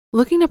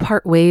Looking to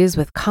part ways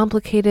with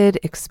complicated,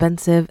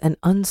 expensive, and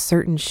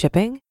uncertain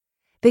shipping?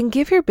 Then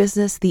give your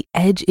business the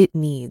edge it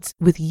needs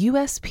with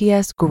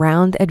USPS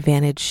Ground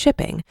Advantage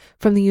shipping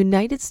from the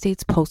United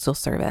States Postal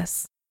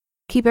Service.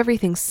 Keep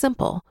everything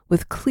simple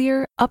with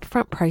clear,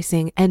 upfront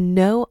pricing and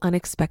no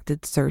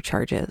unexpected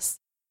surcharges.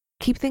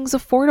 Keep things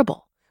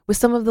affordable with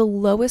some of the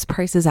lowest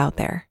prices out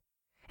there.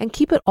 And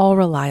keep it all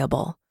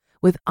reliable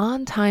with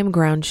on-time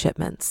ground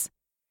shipments.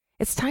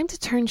 It's time to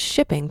turn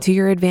shipping to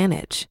your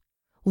advantage.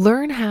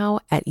 Learn how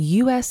at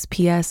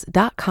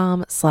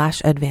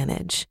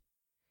USPS.com/advantage.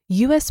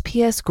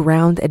 USPS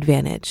Ground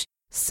Advantage.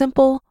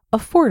 Simple,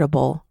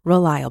 affordable,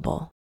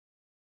 reliable.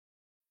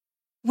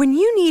 When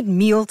you need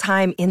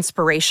mealtime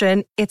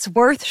inspiration, it's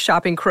worth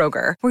shopping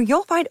Kroger, where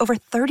you'll find over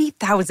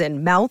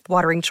 30,000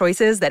 mouth-watering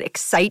choices that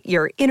excite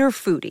your inner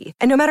foodie.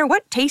 And no matter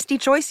what tasty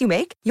choice you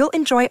make, you'll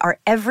enjoy our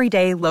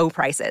everyday low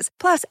prices,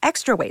 plus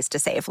extra ways to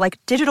save, like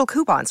digital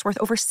coupons worth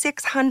over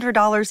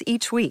 $600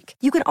 each week.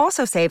 You can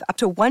also save up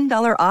to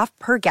 $1 off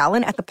per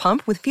gallon at the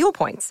pump with fuel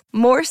points.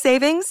 More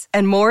savings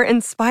and more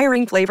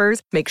inspiring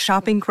flavors make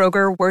shopping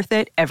Kroger worth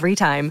it every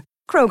time.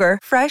 Kroger,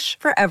 fresh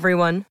for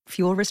everyone.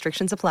 Fuel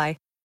restrictions apply.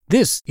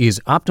 This is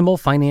Optimal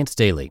Finance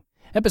Daily,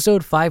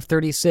 episode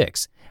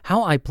 536,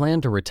 How I Plan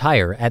to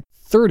Retire at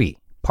 30,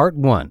 Part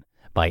 1,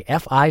 by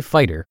FI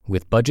Fighter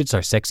with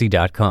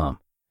BudgetsAreSexy.com.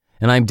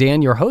 And I'm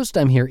Dan, your host.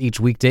 I'm here each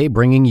weekday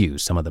bringing you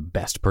some of the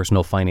best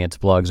personal finance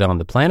blogs on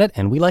the planet,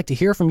 and we like to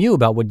hear from you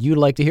about what you'd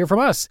like to hear from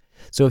us.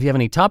 So if you have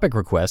any topic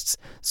requests,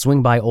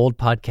 swing by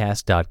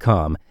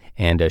oldpodcast.com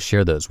and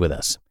share those with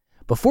us.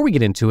 Before we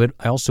get into it,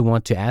 I also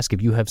want to ask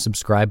if you have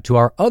subscribed to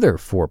our other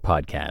 4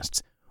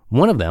 podcasts.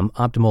 One of them,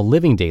 Optimal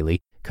Living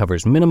Daily,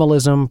 covers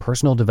minimalism,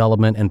 personal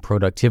development, and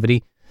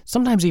productivity,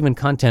 sometimes even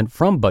content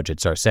from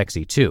Budgets Are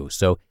Sexy too.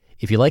 So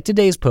if you like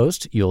today's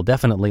post, you'll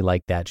definitely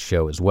like that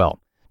show as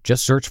well.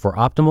 Just search for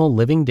Optimal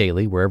Living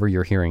Daily wherever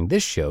you're hearing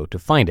this show to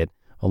find it,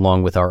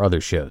 along with our other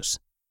shows.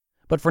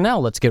 But for now,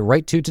 let's get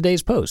right to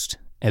today's post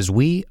as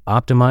we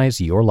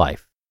optimize your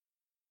life.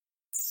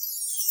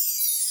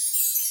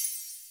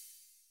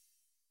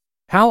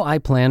 How I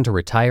Plan to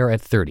Retire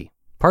at 30,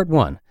 Part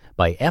 1.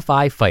 By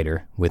FI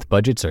Fighter with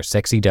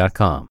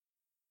BudgetsAreSexy.com.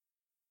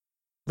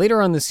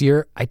 Later on this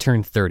year, I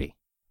turned 30.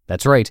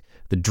 That's right,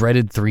 the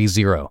dreaded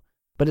 30.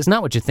 But it's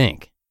not what you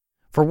think.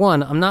 For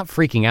one, I'm not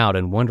freaking out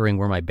and wondering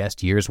where my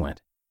best years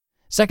went.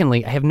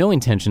 Secondly, I have no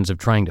intentions of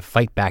trying to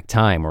fight back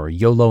time or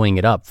YOLOing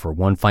it up for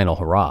one final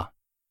hurrah.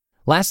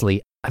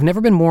 Lastly, I've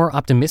never been more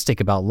optimistic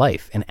about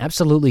life and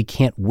absolutely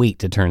can't wait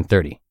to turn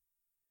 30.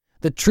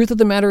 The truth of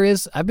the matter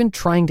is, I've been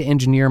trying to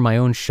engineer my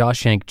own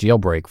Shawshank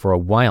jailbreak for a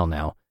while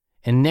now.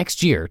 And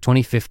next year,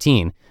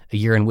 2015, a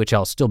year in which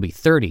I'll still be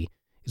 30,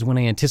 is when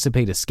I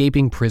anticipate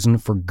escaping prison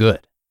for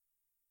good.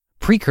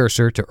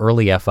 Precursor to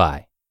early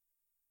FI.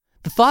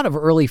 The thought of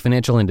early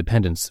financial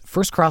independence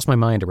first crossed my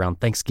mind around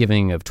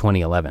Thanksgiving of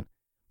 2011.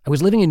 I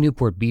was living in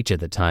Newport Beach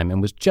at the time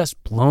and was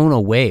just blown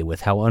away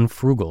with how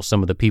unfrugal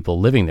some of the people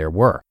living there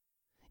were.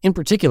 In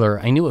particular,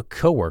 I knew a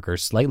coworker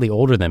slightly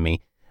older than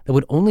me that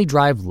would only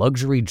drive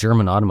luxury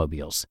German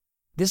automobiles.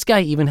 This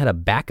guy even had a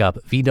backup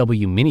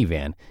VW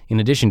minivan in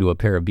addition to a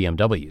pair of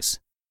BMWs.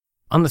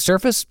 On the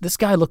surface, this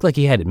guy looked like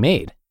he had it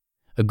made.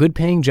 A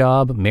good-paying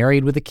job,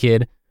 married with a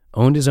kid,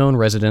 owned his own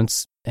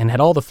residence, and had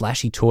all the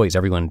flashy toys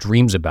everyone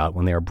dreams about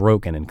when they are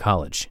broke and in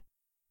college.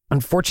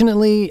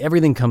 Unfortunately,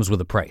 everything comes with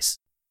a price.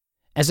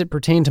 As it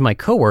pertained to my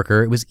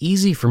coworker, it was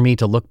easy for me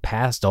to look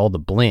past all the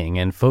bling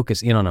and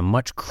focus in on a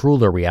much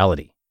crueler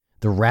reality,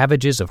 the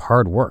ravages of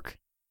hard work.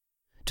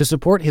 To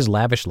support his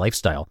lavish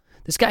lifestyle,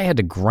 this guy had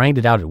to grind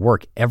it out at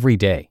work every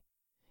day.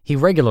 He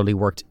regularly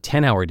worked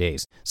 10-hour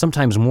days,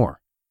 sometimes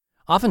more.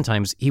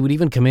 Oftentimes, he would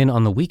even come in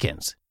on the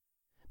weekends.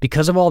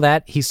 Because of all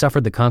that, he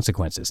suffered the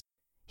consequences.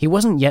 He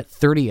wasn't yet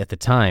 30 at the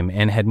time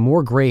and had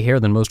more gray hair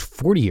than most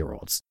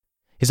 40-year-olds.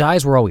 His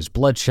eyes were always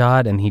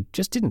bloodshot, and he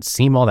just didn't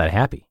seem all that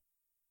happy.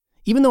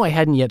 Even though I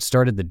hadn't yet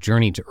started the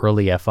journey to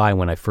early FI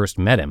when I first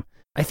met him,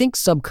 I think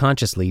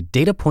subconsciously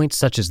data points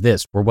such as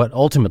this were what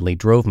ultimately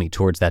drove me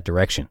towards that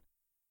direction.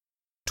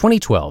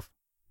 2012.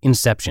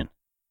 Inception.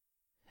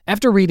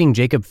 After reading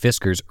Jacob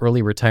Fisker's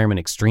Early Retirement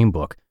Extreme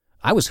book,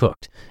 I was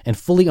hooked and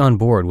fully on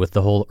board with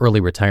the whole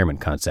early retirement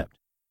concept.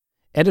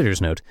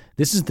 Editor's note,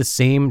 this is the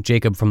same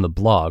Jacob from the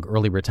blog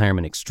Early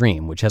Retirement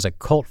Extreme, which has a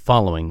cult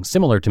following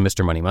similar to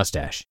Mr. Money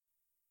Mustache.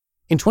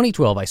 In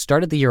 2012, I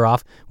started the year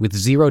off with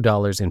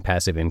 $0 in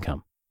passive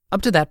income.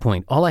 Up to that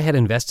point, all I had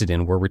invested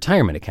in were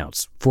retirement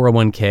accounts,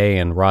 401k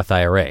and Roth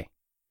IRA.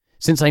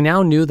 Since I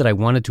now knew that I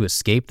wanted to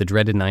escape the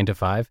dreaded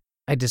 9-to-5,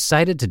 I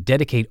decided to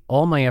dedicate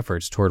all my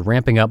efforts toward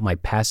ramping up my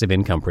passive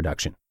income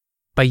production.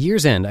 By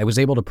year's end, I was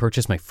able to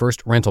purchase my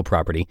first rental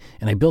property,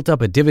 and I built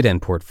up a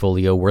dividend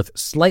portfolio worth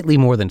slightly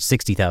more than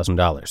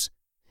 $60,000.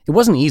 It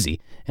wasn't easy,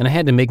 and I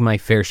had to make my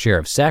fair share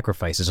of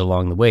sacrifices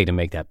along the way to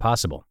make that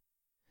possible.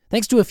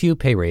 Thanks to a few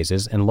pay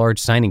raises and large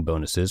signing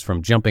bonuses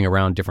from jumping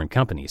around different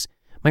companies,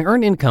 my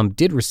earned income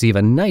did receive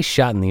a nice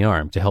shot in the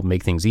arm to help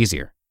make things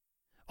easier.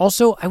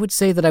 Also, I would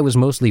say that I was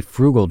mostly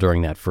frugal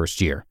during that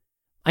first year.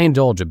 I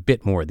indulge a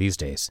bit more these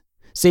days.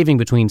 saving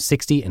between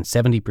 60 and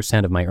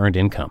 70% of my earned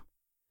income.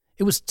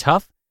 It was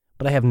tough,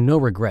 but I have no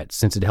regrets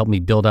since it helped me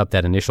build up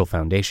that initial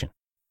foundation.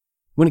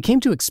 When it came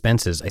to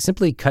expenses, I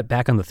simply cut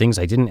back on the things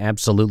I didn't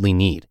absolutely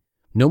need.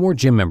 No more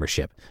gym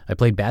membership. I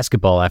played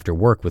basketball after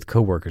work with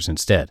coworkers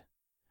instead.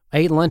 I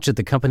ate lunch at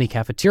the company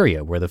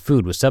cafeteria where the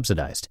food was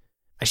subsidized.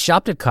 I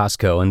shopped at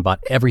Costco and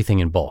bought everything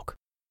in bulk.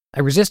 I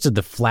resisted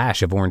the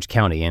flash of Orange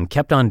County and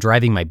kept on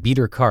driving my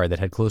beater car that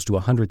had close to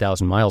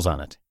 100,000 miles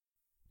on it.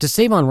 To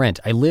save on rent,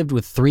 I lived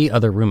with 3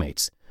 other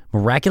roommates.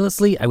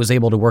 Miraculously, I was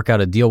able to work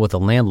out a deal with a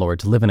landlord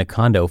to live in a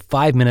condo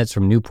 5 minutes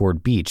from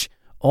Newport Beach,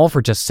 all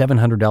for just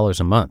 $700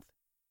 a month.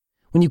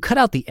 When you cut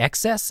out the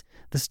excess,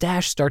 the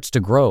stash starts to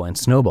grow and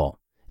snowball.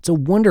 It's a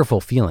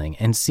wonderful feeling,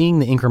 and seeing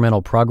the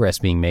incremental progress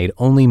being made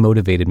only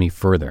motivated me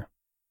further.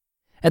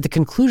 At the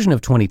conclusion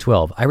of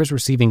 2012, I was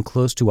receiving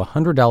close to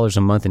 $100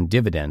 a month in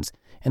dividends,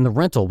 and the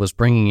rental was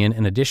bringing in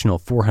an additional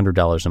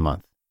 $400 a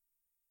month.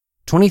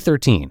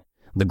 2013,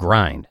 the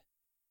grind.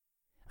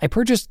 I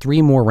purchased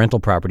 3 more rental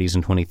properties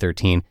in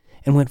 2013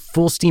 and went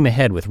full steam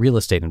ahead with real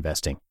estate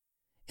investing.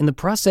 In the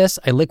process,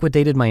 I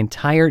liquidated my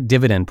entire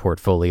dividend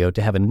portfolio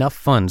to have enough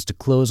funds to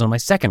close on my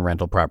second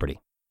rental property.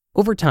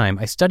 Over time,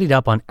 I studied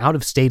up on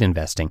out-of-state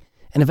investing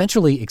and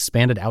eventually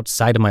expanded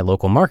outside of my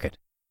local market.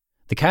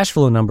 The cash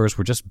flow numbers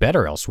were just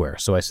better elsewhere,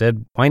 so I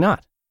said, why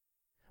not?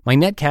 My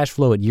net cash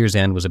flow at year's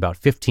end was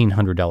about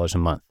 $1,500 a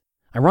month.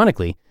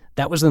 Ironically,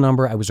 that was the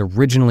number I was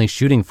originally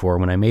shooting for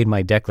when I made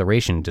my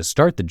declaration to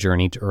start the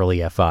journey to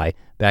early FI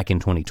back in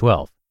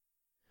 2012.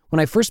 When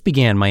I first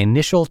began, my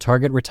initial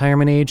target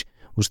retirement age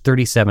was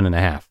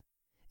 37.5.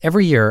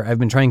 Every year, I've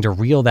been trying to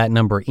reel that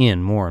number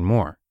in more and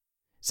more.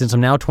 Since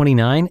I'm now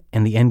 29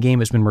 and the end game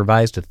has been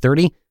revised to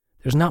 30,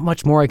 there's not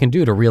much more I can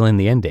do to reel in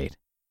the end date.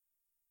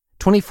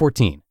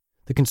 2014,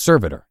 the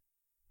conservator,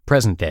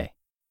 present day.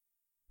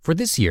 For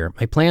this year,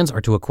 my plans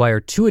are to acquire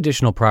 2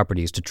 additional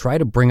properties to try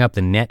to bring up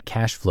the net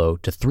cash flow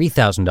to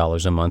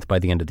 $3,000 a month by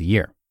the end of the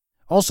year.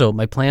 Also,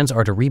 my plans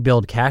are to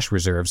rebuild cash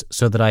reserves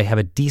so that I have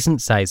a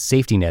decent-sized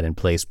safety net in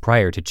place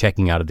prior to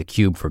checking out of the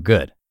cube for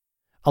good.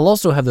 I'll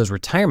also have those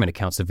retirement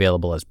accounts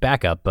available as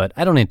backup, but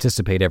I don't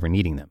anticipate ever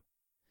needing them.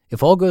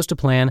 If all goes to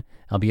plan,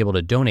 I'll be able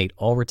to donate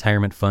all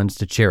retirement funds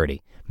to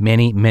charity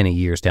many, many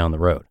years down the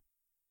road.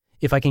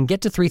 If I can get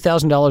to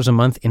 $3,000 a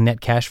month in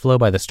net cash flow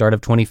by the start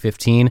of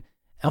 2015,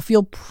 I'll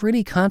feel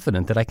pretty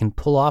confident that I can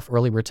pull off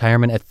early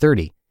retirement at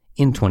 30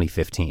 in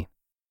 2015.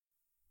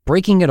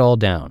 Breaking it all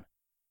down.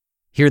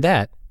 Hear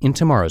that in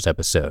tomorrow's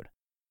episode.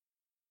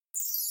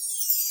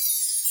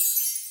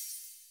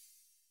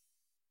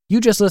 You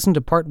just listened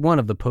to part 1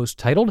 of the post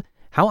titled,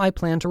 How I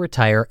Plan to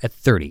Retire at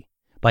 30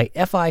 by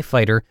FI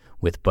Fighter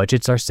with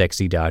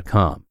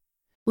BudgetsAreSexy.com.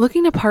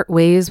 Looking to part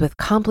ways with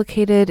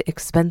complicated,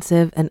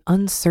 expensive, and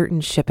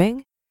uncertain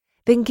shipping?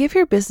 Then give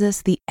your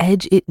business the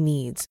edge it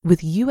needs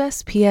with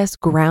USPS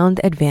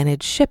Ground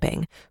Advantage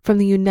shipping from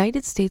the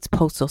United States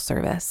Postal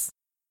Service.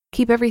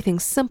 Keep everything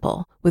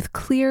simple with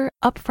clear,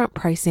 upfront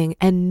pricing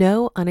and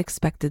no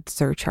unexpected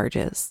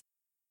surcharges.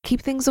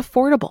 Keep things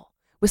affordable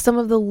with some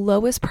of the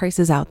lowest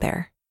prices out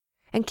there.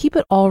 And keep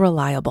it all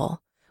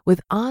reliable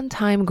with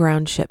on-time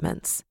ground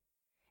shipments.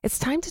 It's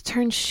time to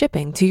turn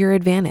shipping to your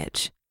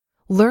advantage.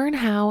 Learn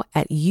how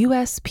at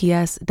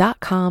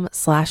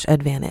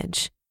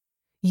USPS.com/advantage.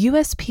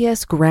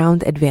 USPS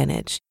Ground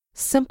Advantage.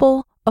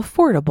 Simple,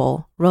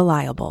 affordable,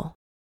 reliable.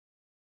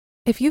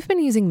 If you've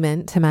been using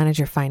Mint to manage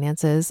your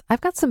finances,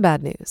 I've got some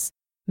bad news.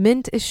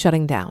 Mint is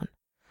shutting down.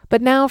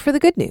 But now for the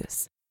good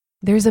news.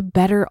 There's a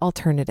better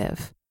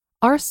alternative.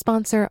 Our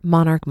sponsor,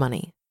 Monarch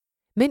Money.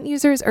 Mint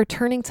users are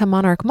turning to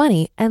Monarch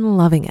Money and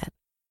loving it.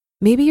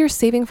 Maybe you're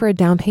saving for a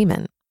down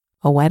payment,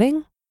 a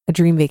wedding, a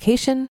dream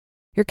vacation,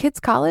 your kid's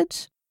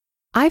college.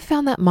 I've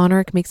found that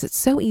Monarch makes it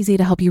so easy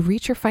to help you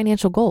reach your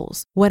financial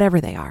goals,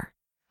 whatever they are.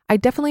 I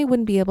definitely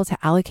wouldn't be able to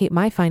allocate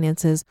my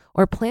finances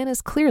or plan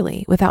as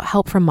clearly without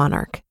help from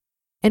Monarch.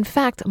 In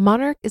fact,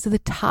 Monarch is the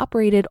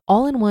top-rated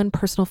all-in-one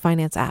personal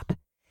finance app.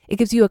 It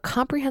gives you a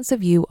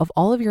comprehensive view of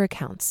all of your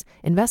accounts,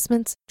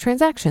 investments,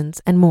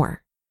 transactions, and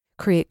more.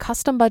 Create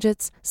custom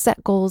budgets,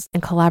 set goals,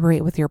 and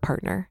collaborate with your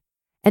partner.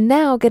 And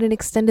now get an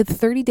extended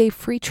 30-day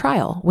free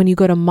trial when you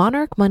go to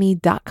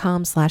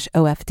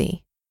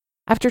monarchmoney.com/OFD.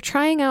 After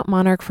trying out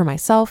Monarch for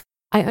myself,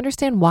 I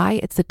understand why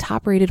it's the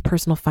top-rated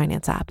personal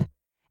finance app.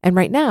 And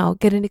right now,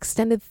 get an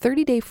extended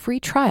 30-day free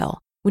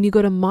trial when you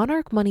go to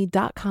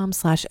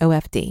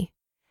monarchmoney.com/OFD.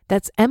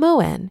 That's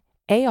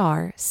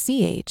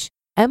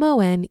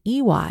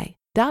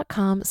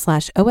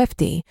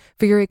monarchmoney.com/OFD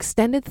for your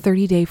extended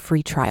 30-day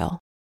free trial.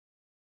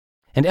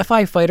 And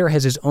FI Fighter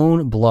has his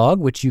own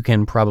blog, which you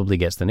can probably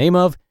guess the name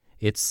of.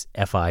 It's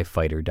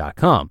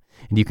fifighter.com,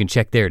 and you can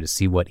check there to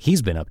see what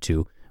he's been up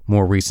to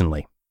more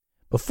recently.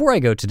 Before I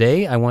go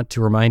today, I want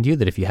to remind you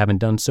that if you haven't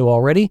done so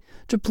already,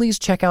 to please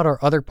check out our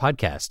other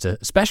podcasts,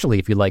 especially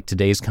if you like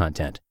today's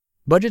content.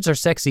 Budgets Are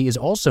Sexy is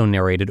also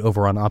narrated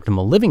over on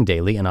Optimal Living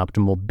Daily and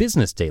Optimal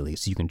Business Daily,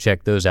 so you can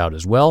check those out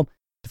as well.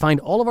 To find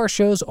all of our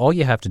shows, all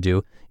you have to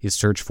do is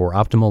search for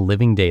Optimal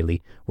Living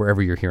Daily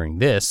wherever you're hearing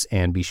this,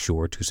 and be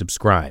sure to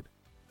subscribe.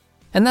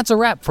 And that's a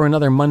wrap for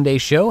another Monday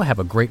show. Have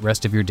a great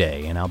rest of your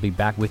day, and I'll be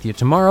back with you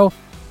tomorrow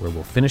where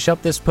we'll finish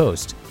up this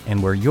post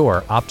and where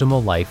your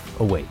optimal life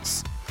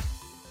awaits.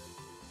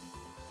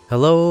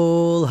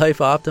 Hello, Life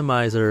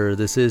Optimizer.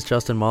 This is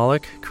Justin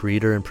Malik,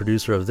 creator and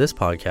producer of this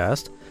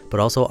podcast, but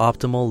also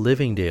Optimal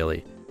Living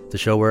Daily, the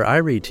show where I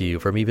read to you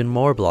from even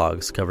more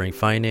blogs covering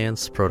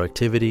finance,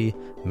 productivity,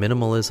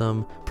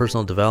 minimalism,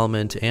 personal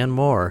development, and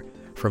more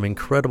from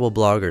incredible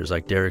bloggers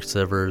like Derek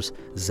Sivers,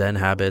 Zen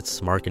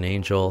Habits, Mark and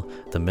Angel,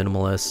 The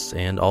Minimalists,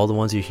 and all the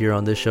ones you hear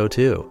on this show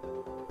too.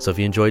 So if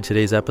you enjoyed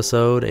today's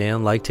episode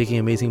and like taking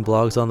amazing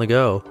blogs on the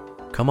go,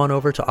 come on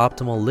over to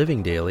Optimal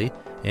Living Daily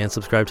and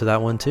subscribe to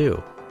that one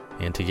too.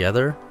 And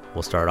together,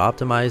 we'll start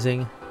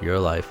optimizing your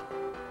life.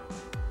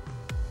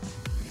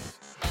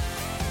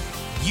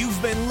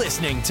 You've been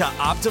listening to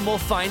Optimal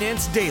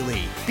Finance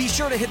Daily. Be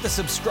sure to hit the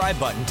subscribe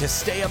button to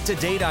stay up to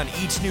date on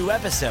each new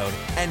episode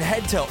and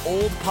head to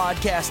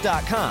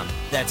oldpodcast.com.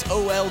 That's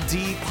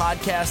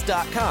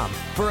OLDpodcast.com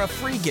for a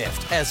free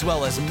gift as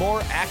well as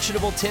more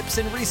actionable tips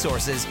and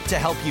resources to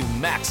help you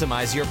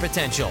maximize your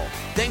potential.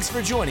 Thanks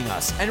for joining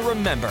us, and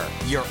remember,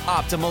 your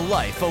optimal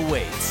life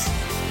awaits.